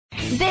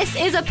This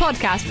is a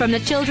podcast from the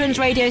children's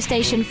radio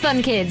station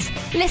Fun Kids.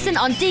 Listen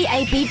on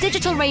DAB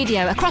digital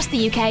radio across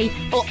the UK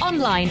or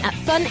online at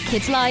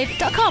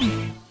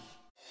funkidslive.com.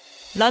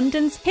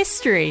 London's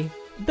history.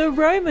 The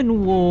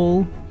Roman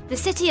Wall. The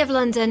City of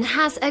London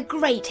has a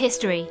great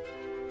history.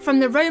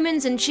 From the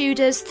Romans and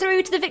Tudors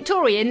through to the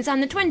Victorians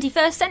and the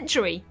 21st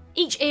century,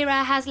 each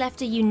era has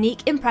left a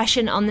unique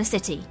impression on the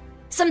city.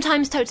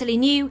 Sometimes totally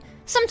new,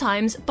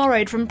 sometimes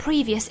borrowed from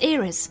previous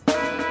eras.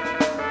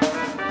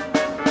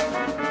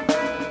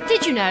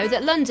 Did you know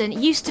that London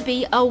used to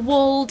be a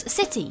walled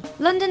city?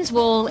 London's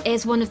Wall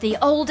is one of the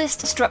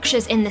oldest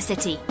structures in the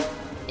city.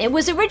 It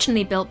was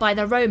originally built by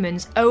the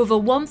Romans over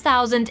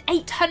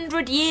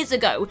 1,800 years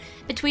ago,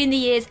 between the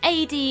years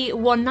AD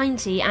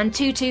 190 and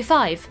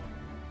 225.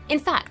 In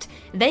fact,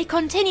 they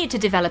continued to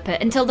develop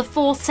it until the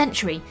 4th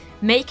century,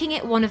 making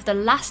it one of the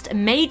last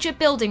major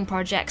building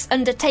projects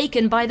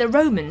undertaken by the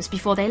Romans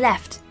before they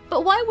left.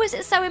 But why was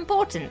it so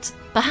important?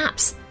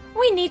 Perhaps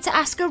we need to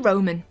ask a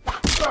Roman.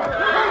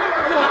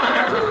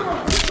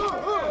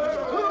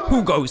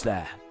 Who goes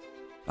there?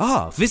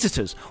 Ah,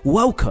 visitors,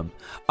 welcome.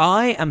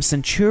 I am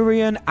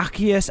Centurion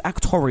Accius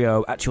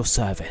Actorio at your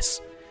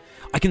service.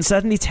 I can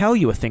certainly tell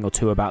you a thing or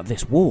two about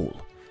this wall.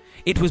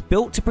 It was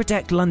built to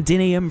protect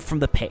Londinium from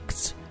the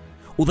Picts,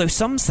 although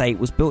some say it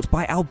was built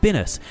by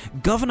Albinus,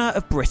 governor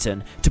of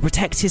Britain, to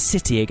protect his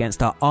city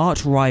against our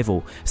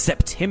arch-rival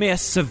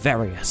Septimius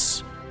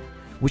Severus.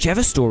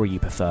 Whichever story you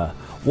prefer,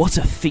 what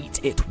a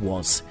feat it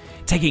was,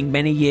 taking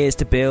many years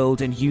to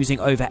build and using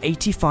over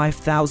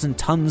 85,000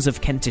 tons of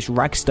Kentish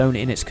ragstone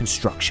in its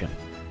construction.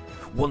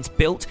 Once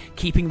built,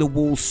 keeping the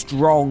wall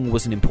strong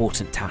was an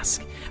important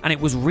task, and it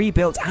was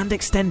rebuilt and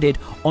extended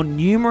on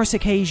numerous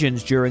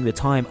occasions during the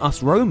time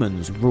us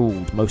Romans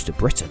ruled most of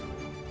Britain.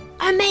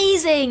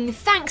 Amazing!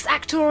 Thanks,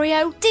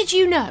 Actorio. Did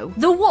you know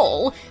the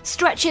wall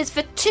stretches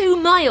for 2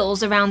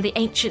 miles around the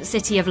ancient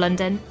city of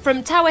London,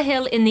 from Tower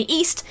Hill in the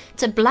east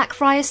to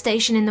Blackfriars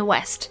Station in the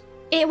west?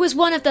 It was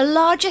one of the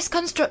largest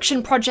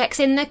construction projects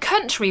in the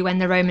country when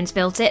the Romans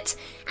built it,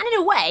 and in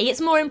a way it's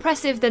more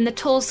impressive than the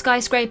tall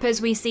skyscrapers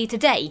we see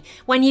today,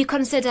 when you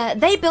consider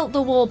they built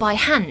the wall by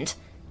hand.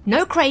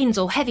 No cranes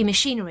or heavy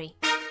machinery.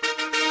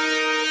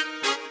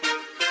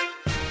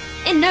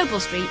 In Noble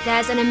Street,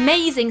 there's an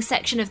amazing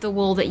section of the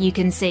wall that you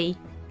can see.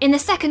 In the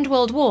Second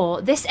World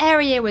War, this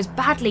area was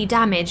badly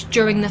damaged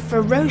during the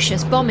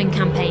ferocious bombing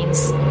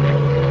campaigns.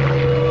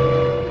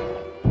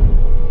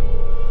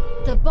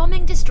 The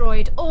bombing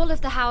destroyed all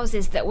of the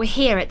houses that were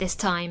here at this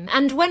time,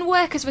 and when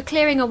workers were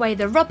clearing away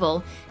the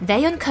rubble,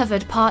 they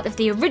uncovered part of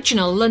the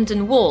original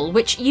London Wall,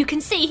 which you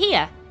can see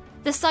here.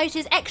 The site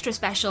is extra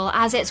special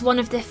as it's one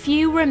of the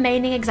few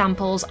remaining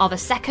examples of a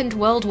Second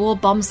World War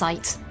bomb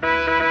site.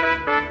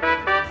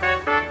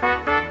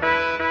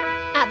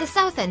 At the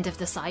south end of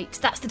the site,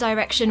 that's the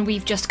direction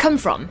we've just come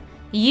from,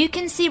 you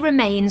can see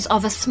remains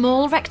of a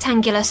small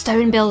rectangular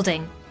stone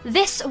building.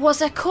 This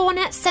was a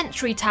cornet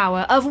sentry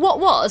tower of what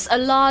was a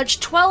large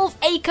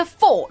 12-acre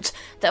fort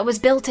that was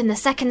built in the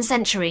 2nd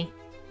century.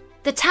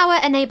 The tower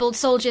enabled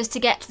soldiers to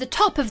get to the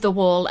top of the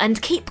wall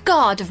and keep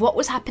guard of what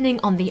was happening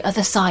on the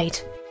other side.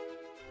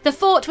 The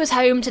fort was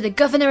home to the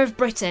Governor of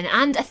Britain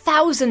and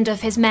 1,000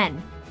 of his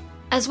men.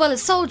 As well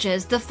as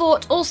soldiers, the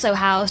fort also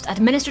housed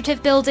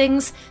administrative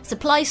buildings,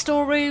 supply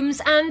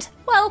storerooms and,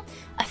 well,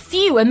 a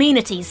few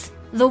amenities.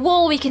 The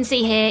wall we can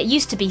see here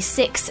used to be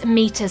 6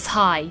 metres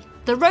high.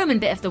 The Roman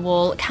bit of the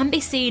wall can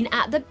be seen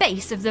at the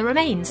base of the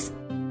remains.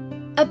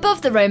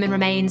 Above the Roman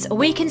remains,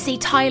 we can see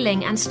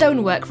tiling and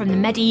stonework from the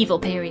medieval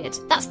period.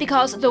 That's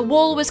because the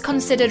wall was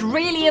considered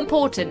really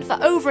important for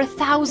over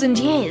 1,000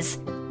 years.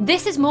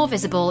 This is more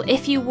visible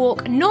if you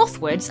walk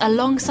northwards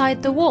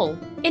alongside the wall.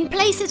 In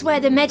places where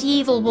the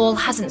medieval wall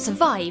hasn't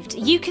survived,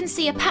 you can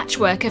see a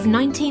patchwork of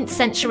 19th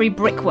century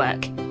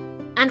brickwork.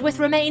 And with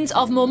remains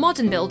of more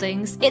modern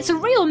buildings, it's a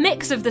real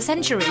mix of the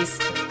centuries.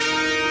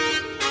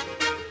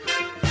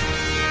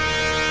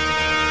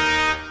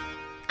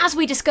 As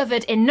we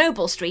discovered in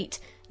Noble Street,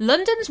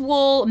 London's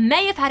Wall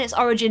may have had its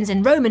origins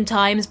in Roman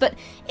times, but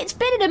it's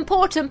been an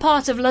important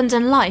part of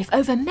London life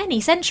over many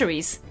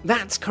centuries.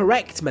 That's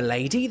correct,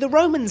 milady. The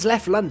Romans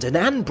left London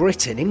and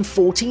Britain in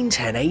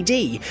 1410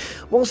 AD.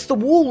 Whilst the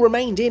wall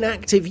remained in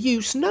active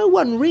use, no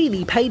one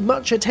really paid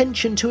much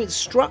attention to its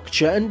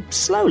structure, and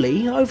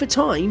slowly, over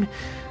time,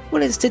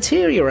 well, it's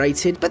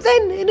deteriorated. But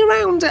then, in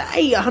around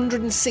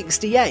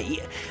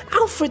 868,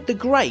 Alfred the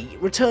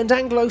Great returned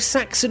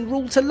Anglo-Saxon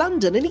rule to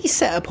London, and he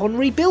set upon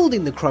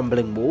rebuilding the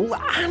crumbling wall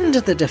and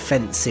the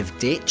defensive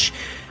ditch.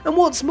 And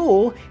what's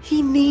more,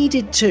 he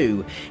needed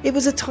to. It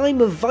was a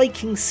time of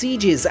Viking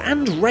sieges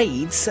and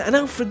raids, and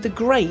Alfred the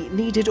Great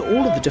needed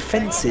all of the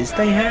defences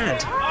they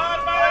had.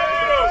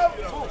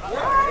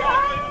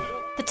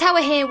 The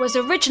tower here was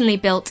originally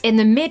built in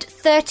the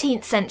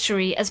mid-13th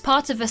century as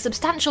part of a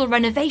substantial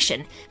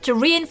renovation to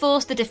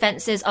reinforce the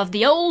defences of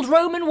the old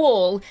Roman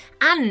wall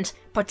and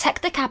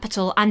protect the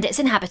capital and its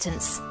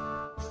inhabitants.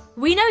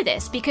 We know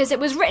this because it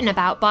was written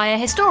about by a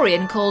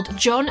historian called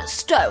John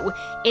Stowe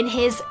in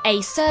his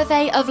A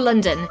Survey of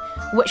London,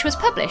 which was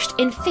published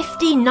in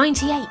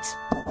 1598.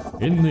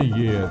 In the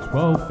year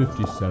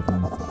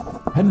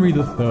 1257, Henry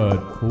III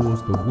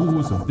caused the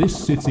walls of this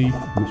city,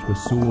 which were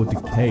sore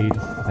decayed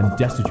and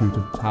destitute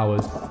of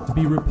towers, to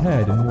be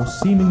repaired in more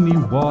seemingly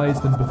wise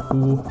than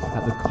before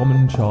at the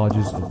common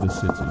charges of the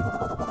city.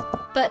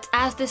 But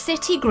as the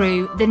city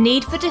grew, the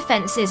need for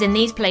defences in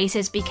these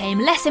places became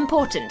less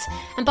important,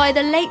 and by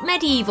the late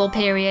medieval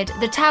period,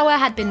 the tower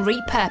had been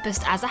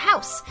repurposed as a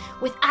house,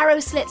 with arrow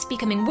slits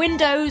becoming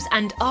windows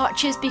and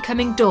arches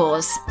becoming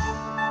doors.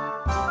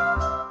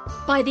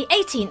 By the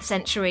 18th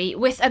century,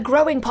 with a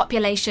growing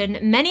population,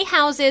 many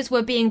houses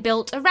were being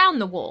built around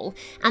the wall,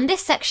 and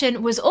this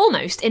section was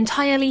almost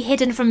entirely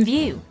hidden from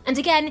view. And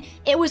again,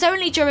 it was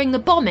only during the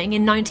bombing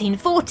in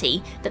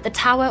 1940 that the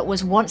tower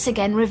was once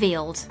again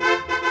revealed.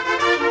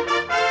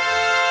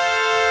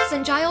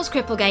 St Giles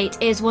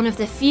Cripplegate is one of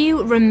the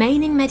few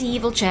remaining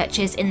medieval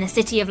churches in the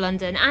City of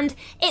London, and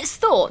it's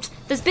thought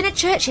there's been a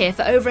church here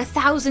for over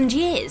 1,000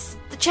 years.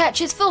 The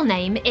church's full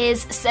name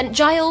is St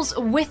Giles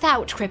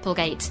Without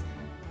Cripplegate.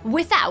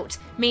 Without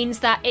means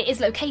that it is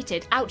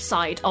located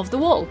outside of the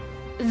wall.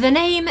 The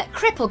name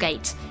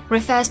Cripplegate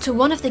refers to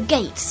one of the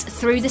gates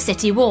through the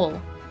city wall.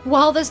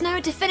 While there's no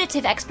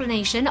definitive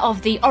explanation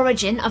of the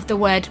origin of the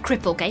word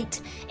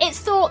Cripplegate, it's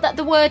thought that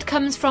the word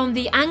comes from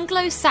the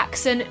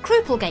Anglo-Saxon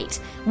Crupplegate,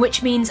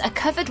 which means a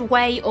covered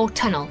way or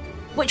tunnel,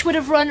 which would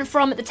have run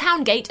from the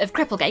town gate of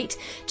Cripplegate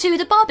to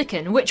the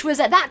Barbican, which was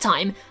at that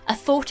time a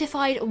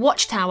fortified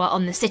watchtower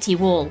on the city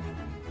wall.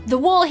 The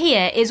wall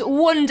here is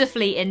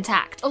wonderfully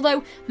intact,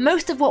 although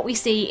most of what we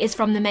see is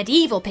from the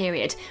medieval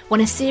period, when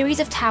a series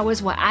of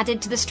towers were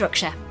added to the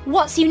structure.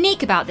 What's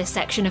unique about this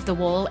section of the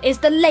wall is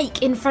the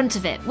lake in front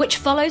of it, which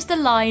follows the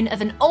line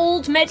of an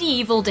old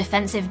medieval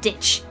defensive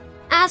ditch.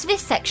 As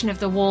this section of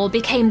the wall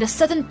became the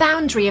southern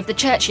boundary of the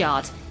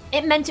churchyard,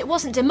 it meant it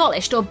wasn't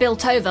demolished or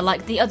built over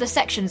like the other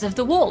sections of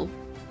the wall.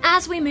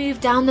 As we move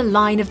down the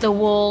line of the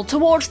wall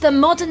towards the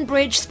modern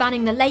bridge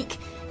spanning the lake,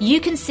 you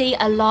can see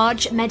a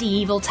large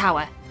medieval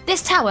tower.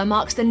 This tower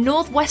marks the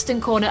northwestern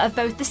corner of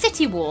both the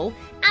city wall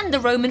and the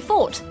Roman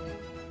fort.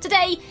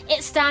 Today,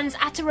 it stands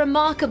at a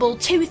remarkable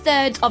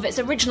 2/3 of its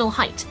original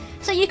height,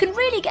 so you can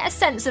really get a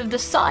sense of the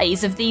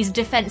size of these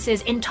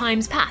defences in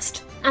times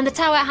past. And the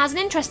tower has an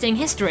interesting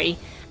history,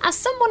 as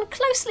someone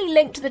closely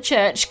linked to the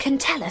church can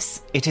tell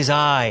us. It is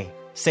I,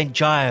 St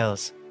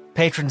Giles,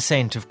 patron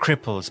saint of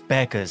cripples,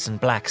 beggars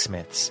and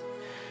blacksmiths.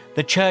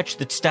 The church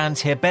that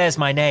stands here bears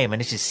my name,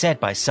 and it is said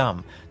by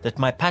some that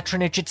my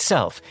patronage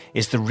itself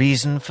is the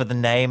reason for the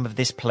name of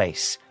this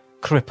place,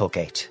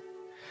 Cripplegate.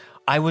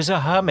 I was a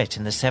hermit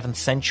in the 7th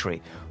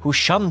century who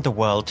shunned the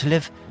world to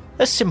live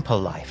a simple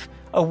life,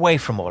 away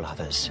from all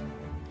others.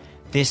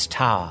 This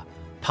tower,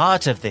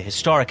 part of the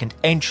historic and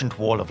ancient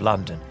Wall of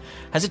London,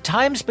 has at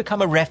times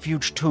become a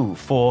refuge too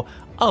for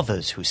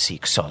others who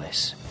seek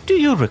solace. Do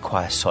you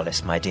require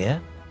solace, my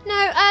dear?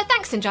 No,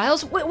 thanks, St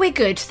Giles. We're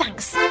good,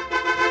 thanks.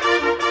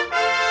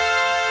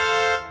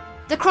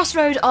 The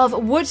crossroad of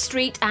Wood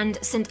Street and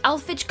St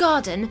Alphege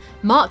Garden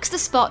marks the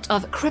spot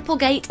of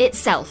Cripplegate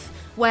itself,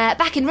 where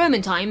back in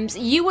Roman times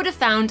you would have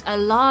found a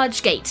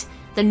large gate,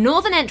 the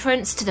northern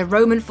entrance to the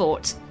Roman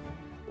fort.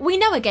 We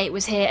know a gate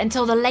was here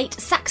until the late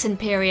Saxon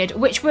period,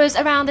 which was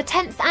around the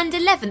 10th and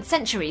 11th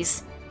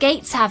centuries.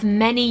 Gates have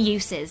many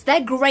uses. They're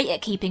great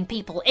at keeping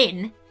people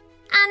in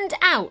and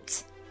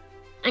out.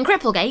 And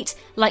Cripplegate,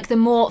 like the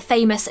more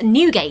famous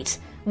Newgate,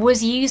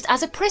 was used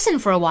as a prison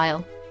for a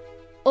while.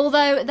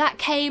 Although that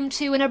came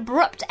to an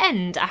abrupt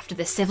end after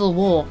the Civil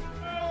War.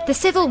 The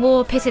Civil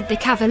War pitted the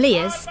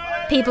Cavaliers,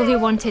 people who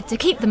wanted to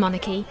keep the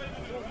monarchy,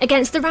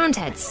 against the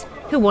Roundheads,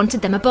 who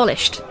wanted them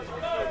abolished.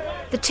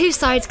 The two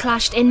sides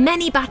clashed in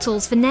many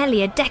battles for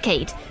nearly a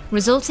decade,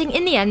 resulting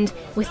in the end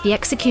with the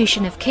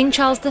execution of King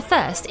Charles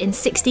I in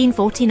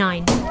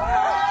 1649.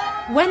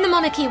 When the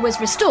monarchy was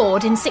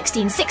restored in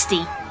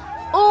 1660,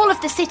 all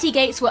of the city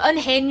gates were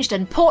unhinged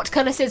and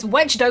portcullises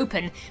wedged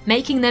open,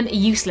 making them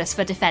useless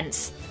for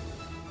defence.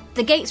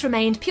 The gates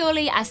remained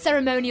purely as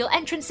ceremonial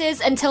entrances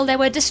until they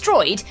were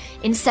destroyed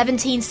in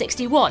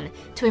 1761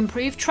 to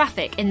improve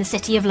traffic in the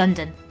City of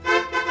London.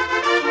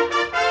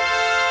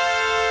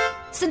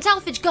 St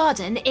Alphege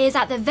Garden is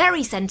at the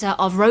very centre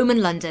of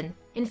Roman London.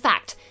 In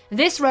fact,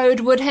 this road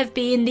would have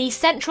been the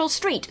central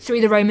street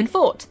through the Roman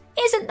fort.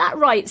 Isn't that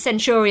right,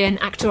 Centurion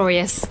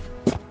Actorius?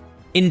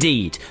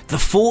 Indeed, the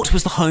fort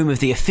was the home of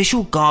the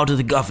official guard of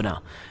the governor,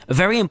 a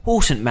very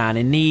important man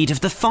in need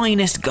of the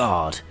finest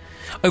guard.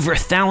 Over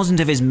 1,000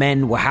 of his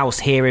men were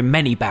housed here in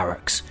many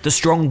barracks. The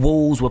strong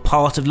walls were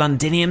part of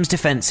Londinium's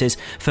defences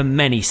for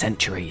many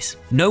centuries.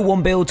 No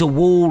one builds a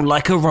wall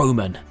like a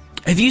Roman.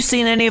 Have you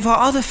seen any of our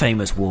other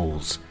famous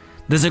walls?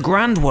 There's a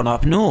grand one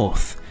up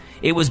north.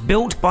 It was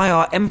built by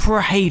our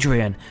Emperor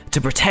Hadrian to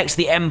protect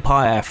the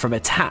empire from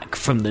attack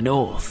from the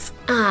north.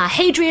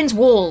 Hadrian's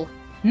Wall.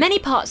 Many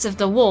parts of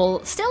the wall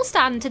still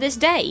stand to this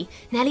day,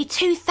 nearly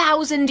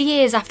 2,000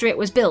 years after it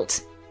was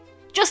built.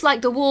 Just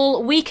like the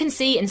wall we can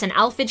see in St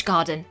Alphege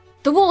Garden.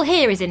 The wall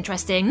here is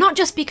interesting, not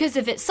just because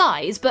of its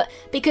size, but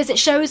because it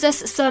shows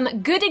us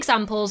some good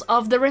examples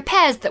of the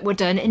repairs that were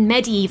done in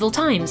medieval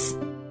times.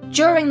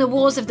 During the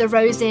Wars of the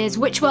Roses,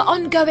 which were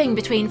ongoing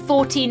between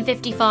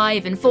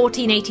 1455 and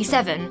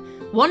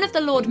 1487, one of the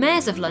Lord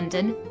Mayors of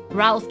London,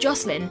 Ralph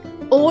Jocelyn,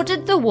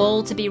 ordered the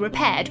wall to be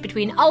repaired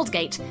between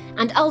Aldgate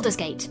and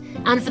Aldersgate,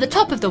 and for the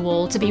top of the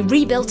wall to be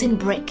rebuilt in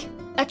brick.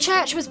 A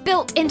church was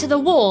built into the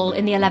wall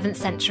in the 11th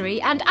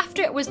century, and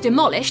after it was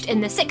demolished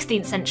in the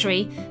 16th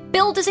century,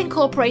 builders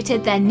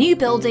incorporated their new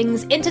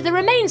buildings into the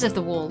remains of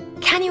the wall.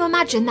 Can you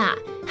imagine that?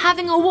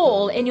 Having a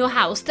wall in your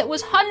house that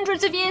was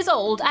hundreds of years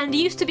old and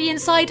used to be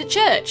inside a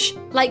church.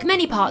 Like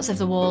many parts of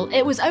the wall,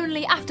 it was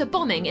only after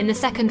bombing in the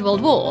Second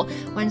World War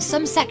when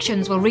some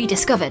sections were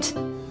rediscovered.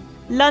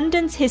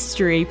 London's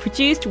History,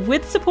 produced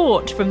with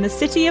support from the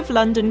City of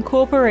London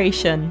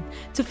Corporation.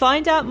 To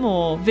find out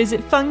more,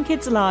 visit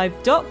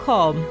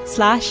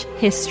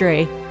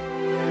funkidslive.com/history.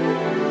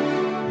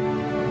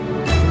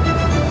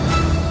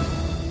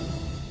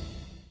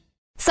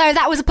 So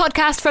that was a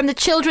podcast from the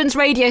children's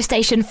radio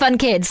station Fun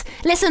Kids.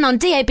 Listen on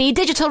DAB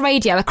digital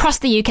radio across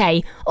the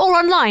UK or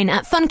online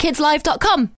at funkidslive.com.